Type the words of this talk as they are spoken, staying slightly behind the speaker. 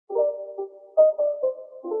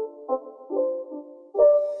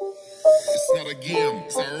again.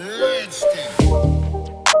 It's a rich thing.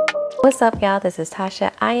 What's up, y'all? This is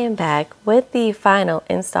Tasha. I am back with the final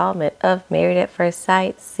installment of Married at First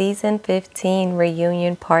Sight Season 15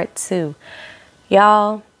 Reunion Part 2.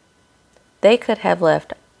 Y'all, they could have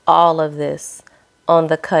left all of this on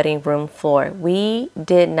the cutting room floor. We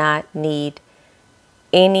did not need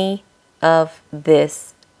any of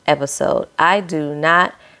this episode. I do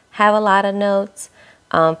not have a lot of notes,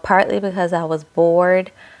 partly because I was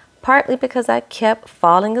bored, partly because I kept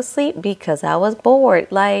falling asleep because I was bored.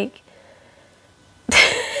 Like,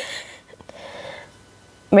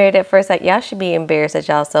 Married at First Sight, y'all should be embarrassed at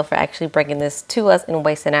y'all self for actually bringing this to us and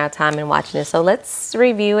wasting our time and watching it. So let's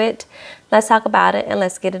review it, let's talk about it, and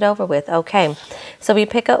let's get it over with. Okay, so we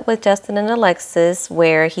pick up with Justin and Alexis,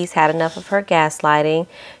 where he's had enough of her gaslighting,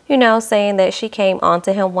 you know, saying that she came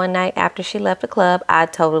onto him one night after she left the club. I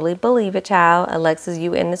totally believe it, child. Alexis,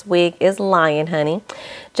 you in this wig is lying, honey.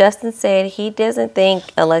 Justin said he doesn't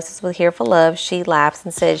think Alexis was here for love. She laughs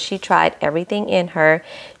and says she tried everything in her.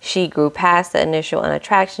 She grew past the initial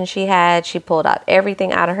unattraction she had. She pulled out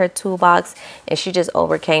everything out of her toolbox and she just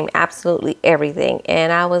overcame absolutely everything.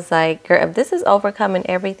 And I was like, girl, if this is overcoming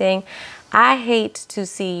everything, I hate to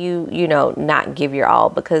see you, you know, not give your all,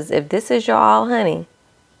 because if this is your all, honey,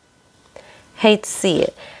 hate to see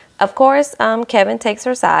it. Of course, Kevin takes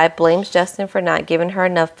her side, blames Justin for not giving her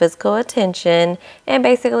enough physical attention, and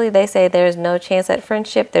basically they say there's no chance at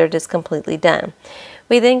friendship, they're just completely done.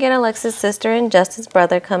 We then get Alexis' sister and Justin's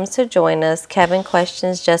brother comes to join us. Kevin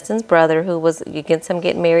questions Justin's brother, who was against him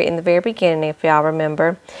getting married in the very beginning, if y'all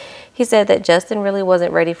remember. He said that Justin really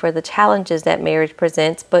wasn't ready for the challenges that marriage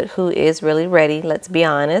presents, but who is really ready, let's be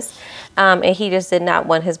honest. And he just did not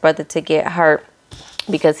want his brother to get hurt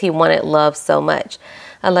because he wanted love so much.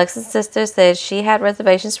 Alexis' sister says she had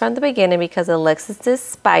reservations from the beginning because Alexis is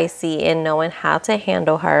spicy in knowing how to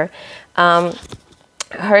handle her.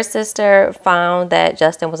 Her sister found that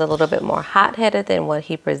Justin was a little bit more hot-headed than what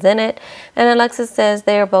he presented. And Alexis says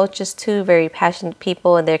they are both just two very passionate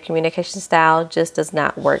people and their communication style just does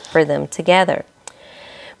not work for them together.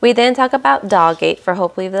 We then talk about Doggate for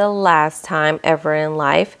hopefully the last time ever in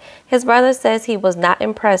life. His brother says he was not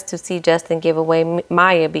impressed to see Justin give away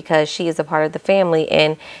Maya because she is a part of the family,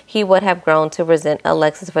 and he would have grown to resent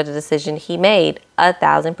Alexis for the decision he made.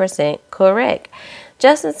 1,000% correct.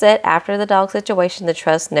 Justin said after the dog situation, the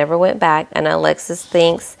trust never went back, and Alexis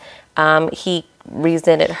thinks he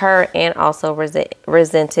resented her and also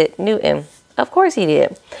resented Newton. Of course he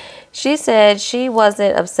did. She said she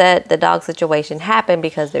wasn't upset the dog situation happened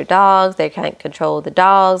because they're dogs. They can't control the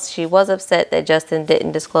dogs. She was upset that Justin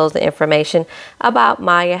didn't disclose the information about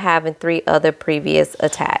Maya having 3 other previous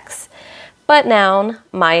attacks. But now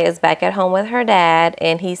Maya is back at home with her dad,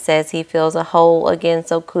 and he says he feels a whole again,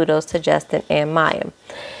 so kudos to Justin and Maya.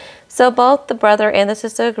 So both the brother and the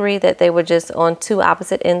sister agree that they were just on 2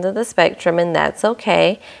 opposite ends of the spectrum, and that's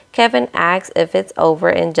okay. Kevin asks if it's over,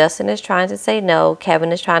 and Justin is trying to say no.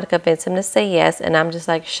 Kevin is trying to convince him to say yes, and I'm just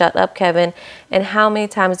like, shut up, Kevin. And how many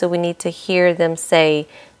times do we need to hear them say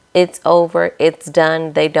it's over, it's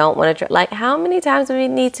done, they don't want to, like, how many times do we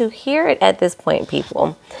need to hear it at this point,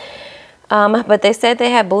 people? But they said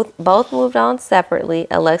they had both moved on separately.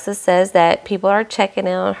 Alexis says that people are checking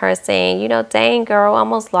in on her saying, you know, dang, girl,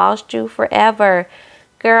 almost lost you forever.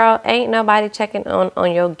 Girl, ain't nobody checking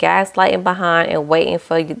on your gaslighting behind and waiting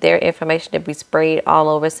for their information to be sprayed all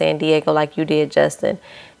over San Diego like you did, Justin.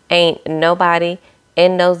 Ain't nobody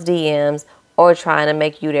in those DMs or trying to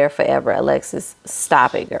make you there forever, Alexis.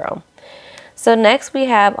 Stop it, girl. So next we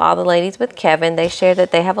have all the ladies with Kevin. They share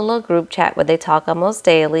that they have a little group chat where they talk almost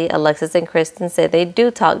daily. Alexis and Kristen said they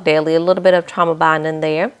do talk daily, a little bit of trauma bonding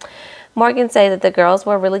there. Morgan said that the girls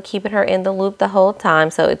were really keeping her in the loop the whole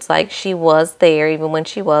time, so it's like she was there even when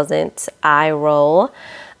she wasn't. Eye roll.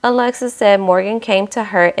 Alexis said Morgan came to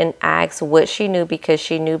her and asked what she knew because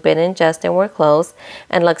she knew Ben and Justin were close.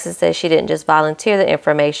 And Alexis said she didn't just volunteer the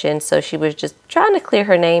information, so she was just trying to clear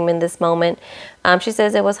her name in this moment. She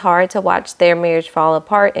says it was hard to watch their marriage fall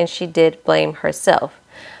apart, and she did blame herself.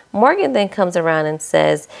 Morgan then comes around and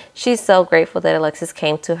says she's so grateful that Alexis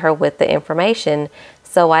came to her with the information.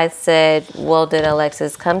 So I said, well, did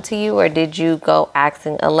Alexis come to you, or did you go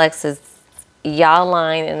asking Alexis? Y'all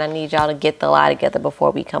lying, and I need y'all to get the lie together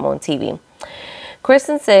before we come on TV.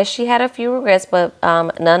 Kristen says she had a few regrets, but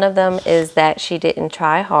none of them is that she didn't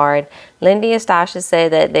try hard. Lindy and Stasha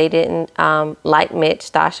said that they didn't like Mitch.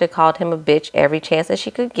 Stasha called him a bitch every chance that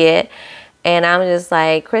she could get. And I'm just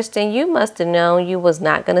like, Kristen, you must have known you was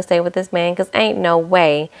not going to stay with this man, because ain't no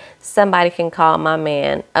way somebody can call my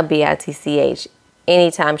man a bitch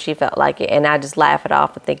anytime she felt like it. And I just laugh it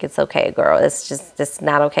off and think it's okay, girl. It's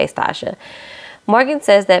not okay, Stasha. Morgan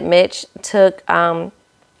says that Mitch took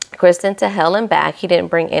Kristen to hell and back. He didn't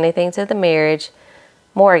bring anything to the marriage.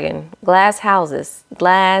 Morgan, glass houses.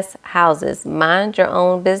 Mind your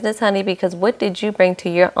own business, honey, because what did you bring to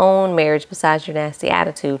your own marriage besides your nasty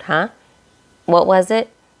attitude, huh? What was it?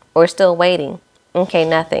 We're still waiting. Okay,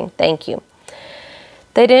 nothing. Thank you.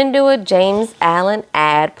 They didn't do a James Allen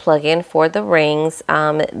ad plug-in for the rings.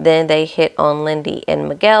 Then they hit on Lindy and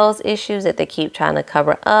Miguel's issues that they keep trying to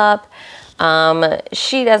cover up.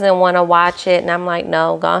 She doesn't want to watch it, and I'm like,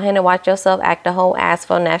 no, go ahead and watch yourself act a whole ass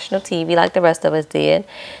for national TV like the rest of us did.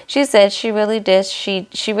 She said she really did. She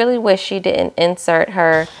really wished she didn't insert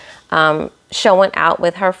her showing out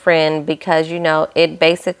with her friend, because, you know, it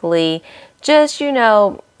basically just, you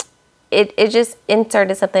know, it just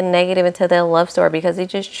inserted something negative into their love story, because they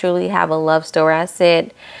just truly have a love story. I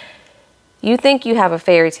said, you think you have a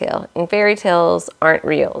fairy tale, and fairy tales aren't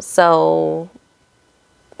real. So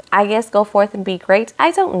I guess go forth and be great.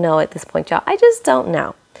 I don't know at this point, y'all. I just don't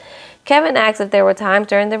know. Kevin asked if there were times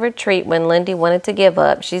during the retreat when Lindy wanted to give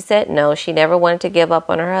up. She said no, she never wanted to give up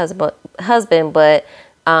on her husband, but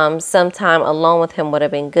sometime alone with him would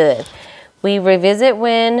have been good. We revisit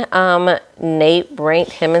when Nate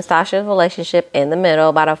ranked him and Stasha's relationship in the middle,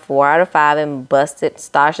 about a 4 out of 5, and busted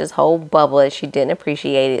Stasha's whole bubble as she didn't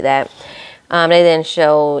appreciate that. They then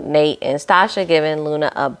showed Nate and Stasha giving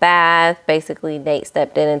Luna a bath. Basically, Nate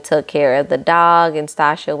stepped in and took care of the dog, and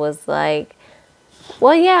Stasha was like,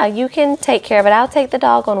 well, yeah, you can take care of it. I'll take the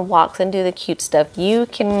dog on walks and do the cute stuff. You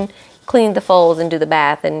can clean the folds and do the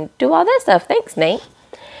bath and do all that stuff. Thanks, Nate.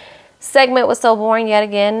 Segment was so boring yet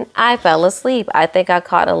again, I fell asleep. I think I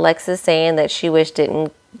caught Alexis saying that she wished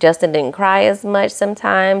Justin didn't cry as much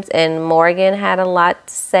sometimes, and Morgan had a lot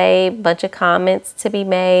to say, bunch of comments to be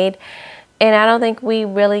made, and I don't think we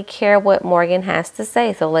really care what Morgan has to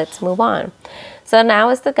say, so let's move on. So now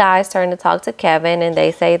it's the guys' turn to talk to Kevin, and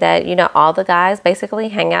they say that, you know, all the guys basically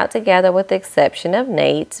hang out together with the exception of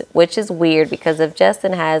Nate, which is weird because if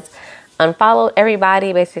Justin has unfollowed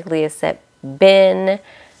everybody basically except Ben,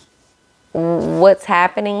 what's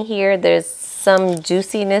happening here? There's some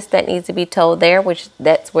juiciness that needs to be told there, which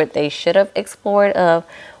that's what they should have explored, of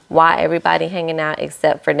why everybody hanging out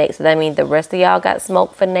except for Nate. So that means the rest of y'all got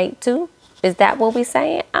smoked for Nate too? Is that what we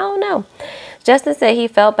saying? I don't know. Justin said he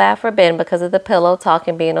felt bad for Ben because of the pillow talk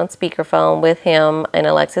and being on speakerphone with him and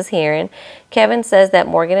Alexis hearing. Kevin says that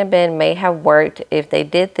Morgan and Ben may have worked if they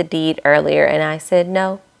did the deed earlier, and I said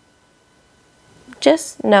no.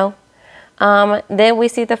 Just no. Then we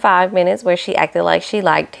see the 5 minutes where she acted like she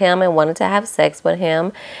liked him and wanted to have sex with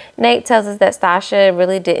him. Nate tells us that Stasha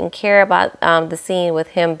really didn't care about the scene with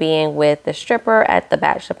him being with the stripper at the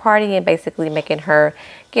bachelor party and basically making her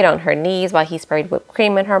get on her knees while he sprayed whipped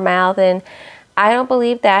cream in her mouth. And I don't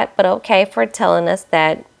believe that, but okay for telling us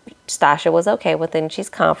that Stasha was okay with it and she's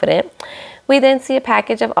confident. We then see a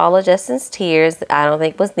package of all of Justin's tears. I don't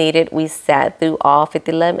think was needed. We sat through all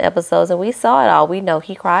 11 episodes and we saw it all. We know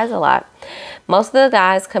he cries a lot. Most of the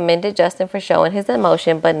guys commended Justin for showing his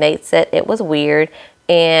emotion, but Nate said it was weird.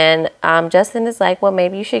 And Justin is like, well,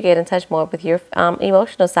 maybe you should get in touch more with your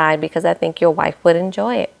emotional side because I think your wife would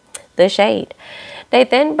enjoy it. The shade. They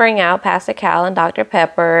then bring out Pastor Cal and Dr.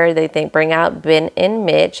 Pepper. They bring out Ben and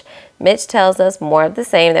Mitch. Mitch tells us more of the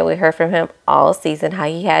same that we heard from him all season, how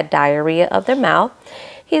he had diarrhea of the mouth.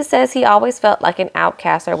 He says he always felt like an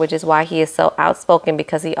outcaster, which is why he is so outspoken,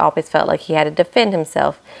 because he always felt like he had to defend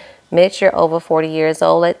himself. Mitch, you're over 40 years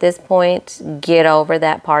old at this point. Get over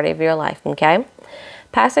that part of your life, okay?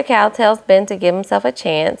 Pastor Cal tells Ben to give himself a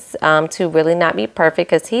chance to really not be perfect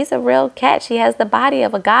because he's a real catch. He has the body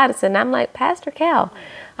of a goddess. And I'm like, Pastor Cal,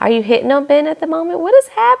 are you hitting on Ben at the moment? What is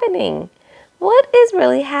happening? What is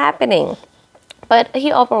really happening? But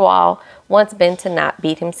he overall wants Ben to not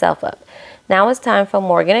beat himself up. Now it's time for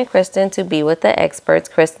Morgan and Kristen to be with the experts.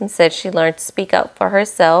 Kristen said she learned to speak up for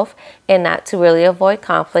herself and not to really avoid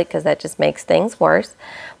conflict because that just makes things worse.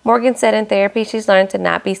 Morgan said in therapy she's learned to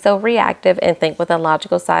not be so reactive and think with a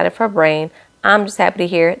logical side of her brain. I'm just happy to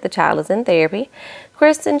hear the child is in therapy.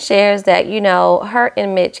 Kristen shares that, you know, her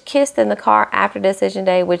and Mitch kissed in the car after decision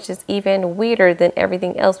day, which is even weirder than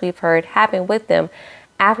everything else we've heard happen with them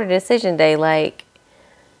after decision day. Like,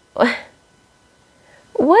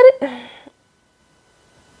 what?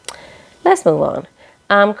 Let's move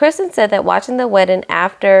on. Kristen said that watching the wedding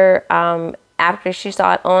after after she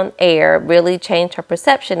saw it on air, really changed her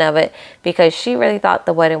perception of it, because she really thought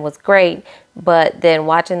the wedding was great. But then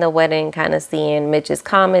watching the wedding, kind of seeing Mitch's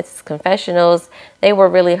comments, confessionals, they were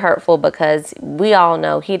really hurtful, because we all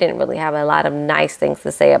know he didn't really have a lot of nice things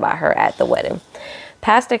to say about her at the wedding.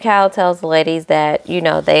 Pastor Cal tells the ladies that, you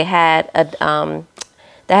know, they had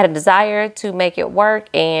a desire to make it work,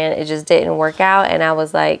 and it just didn't work out. And I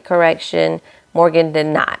was like, correction, Morgan did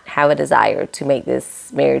not have a desire to make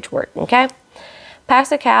this marriage work, okay?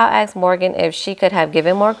 Pastor Cal asked Morgan if she could have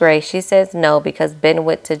given more grace. She says no, because Ben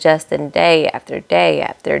went to Justin day after day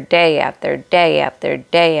after day after day after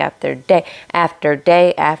day after day after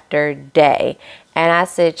day after day. And I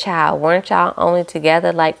said, child, weren't y'all only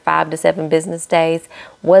together like 5 to 7 business days?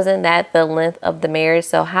 Wasn't that the length of the marriage?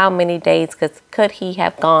 So how many days could he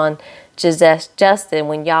have gone to Justin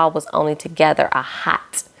when y'all was only together a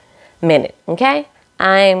hot minute? Okay?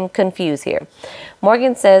 I'm confused here.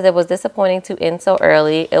 Morgan says it was disappointing to end so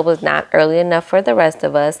early. It was not early enough for the rest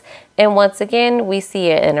of us. And once again, we see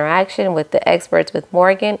an interaction with the experts with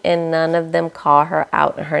Morgan, and none of them call her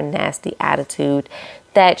out on her nasty attitude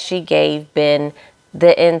that she gave Ben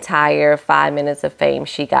the entire 5 minutes of fame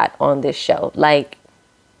she got on this show. Like,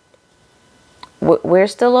 we're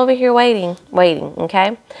still over here waiting,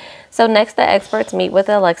 okay? So next, the experts meet with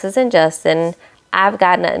Alexis and Justin. I've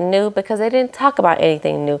got nothing new, because they didn't talk about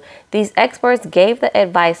anything new. These experts gave the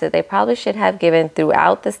advice that they probably should have given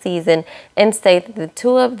throughout the season, and say that the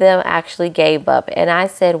two of them actually gave up. And I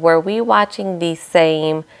said, were we watching the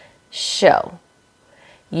same show?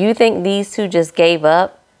 You think these two just gave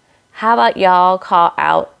up? How about y'all call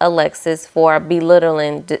out Alexis for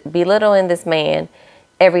belittling this man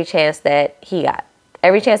every chance that he got,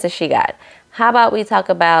 every chance that she got? How about we talk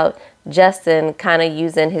about Justin kind of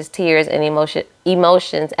using his tears and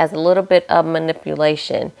emotions as a little bit of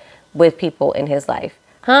manipulation with people in his life?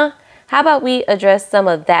 Huh? How about we address some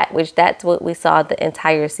of that, which that's what we saw the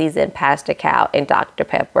entire season, Pastor Cal and Dr.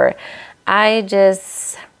 Pepper.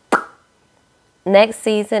 Next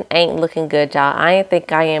season ain't looking good, y'all. I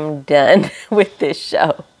think I am done with this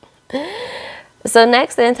show. So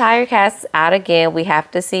next, the entire cast is out again. We have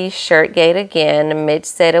to see Shirtgate again. Mitch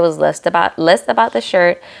said it was less about the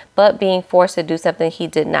shirt, but being forced to do something he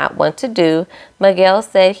did not want to do. Miguel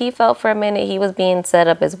said he felt for a minute he was being set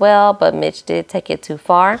up as well, but Mitch did take it too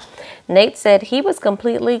far. Nate said he was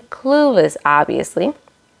completely clueless, obviously.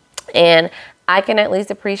 And I can at least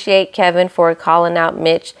appreciate Kevin for calling out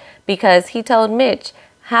Mitch, because he told Mitch,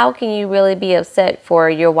 how can you really be upset for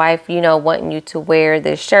your wife, you know, wanting you to wear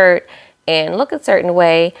this shirt and look a certain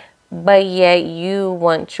way, but yet you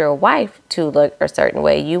want your wife to look a certain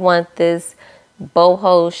way? You want this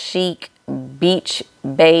boho chic beach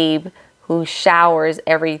babe who showers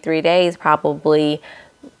every 3 days probably,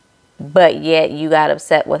 but yet you got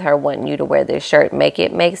upset with her wanting you to wear this shirt. Make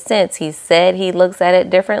it make sense. He said he looks at it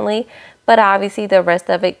differently, but obviously the rest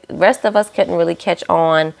of us couldn't really catch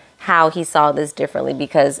on how he saw this differently,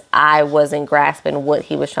 because I wasn't grasping what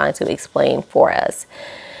he was trying to explain for us.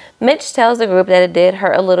 Mitch tells the group that it did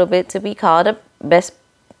hurt a little bit to be called the bitch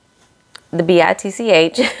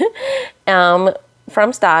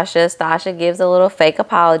from Stasha. Stasha gives a little fake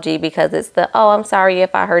apology, because it's the, oh, I'm sorry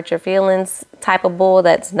if I hurt your feelings type of bull.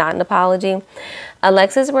 That's not an apology.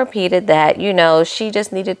 Alexis repeated that, you know, she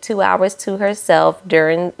just needed 2 hours to herself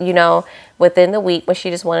during, you know, within the week, when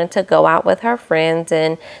she just wanted to go out with her friends.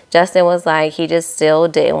 And Justin was like, he just still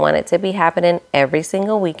didn't want it to be happening every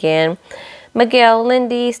single weekend. Miguel,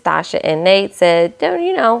 Lindy, Stasha, and Nate said,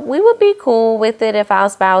 you know, we would be cool with it if our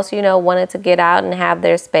spouse, you know, wanted to get out and have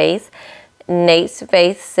their space. Nate's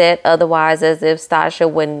face said otherwise, as if Stasha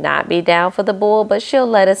would not be down for the bull, but she'll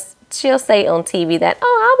say on TV that,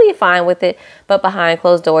 oh, I'll be fine with it, but behind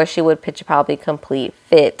closed doors, she would pitch a probably complete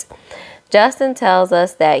fit. Justin tells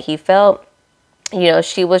us that he felt, you know,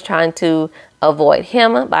 she was trying to avoid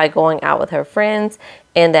him by going out with her friends,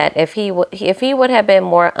 and that if he would have been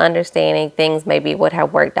more understanding, things maybe would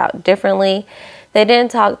have worked out differently. They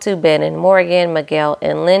didn't talk to Ben and Morgan, Miguel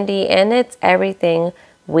and Lindy, and it's everything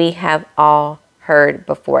we have all heard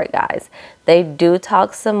before, guys. They do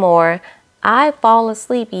talk some more. I fall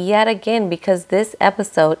asleep yet again, because this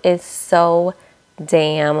episode is so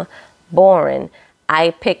damn boring.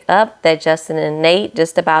 I pick up that Justin and Nate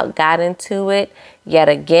just about got into it yet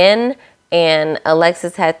again, and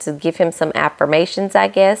Alexis had to give him some affirmations, I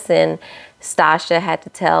guess, and Stasha had to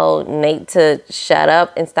tell Nate to shut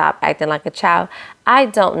up and stop acting like a child. I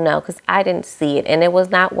don't know, because I didn't see it, and it was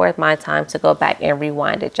not worth my time to go back and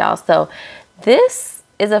rewind it, y'all. So this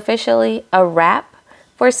is officially a wrap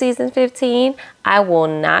for season 15. I will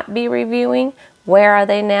not be reviewing Where Are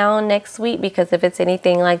They Now next week, because if it's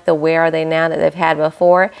anything like the Where Are They Now that they've had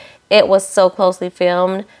before, it was so closely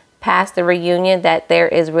filmed past the reunion that there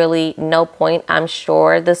is really no point. I'm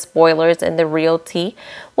sure the spoilers and the real tea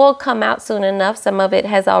will come out soon enough. Some of it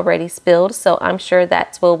has already spilled, so I'm sure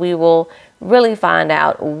that's where we will really find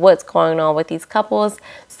out what's going on with these couples.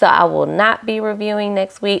 So I will not be reviewing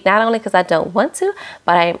next week, not only because I don't want to,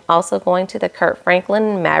 but I am also going to the Kirk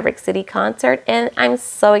Franklin Maverick City concert, and I'm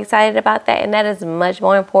so excited about that. And that is much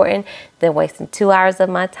more important than wasting 2 hours of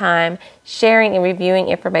my time sharing and reviewing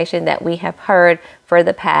information that we have heard for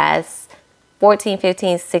the past 14,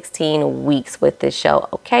 15, 16 weeks with this show.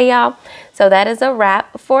 Okay, y'all? So that is a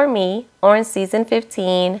wrap for me on season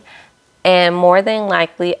 15. And more than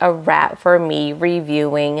likely a wrap for me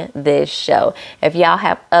reviewing this show. If y'all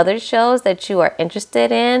have other shows that you are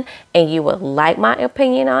interested in and you would like my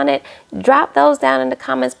opinion on it, drop those down in the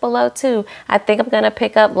comments below too. I think I'm going to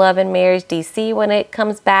pick up Love and Marriage DC when it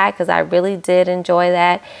comes back, because I really did enjoy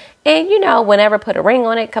that. And you know, whenever Put a Ring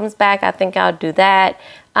on It comes back, I think I'll do that.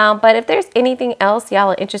 But if there's anything else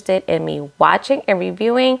y'all are interested in me watching and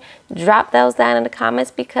reviewing, drop those down in the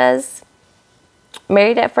comments, because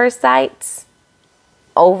Married at First Sight,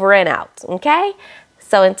 over and out, okay?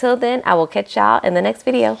 So until then, I will catch y'all in the next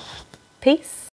video. Peace.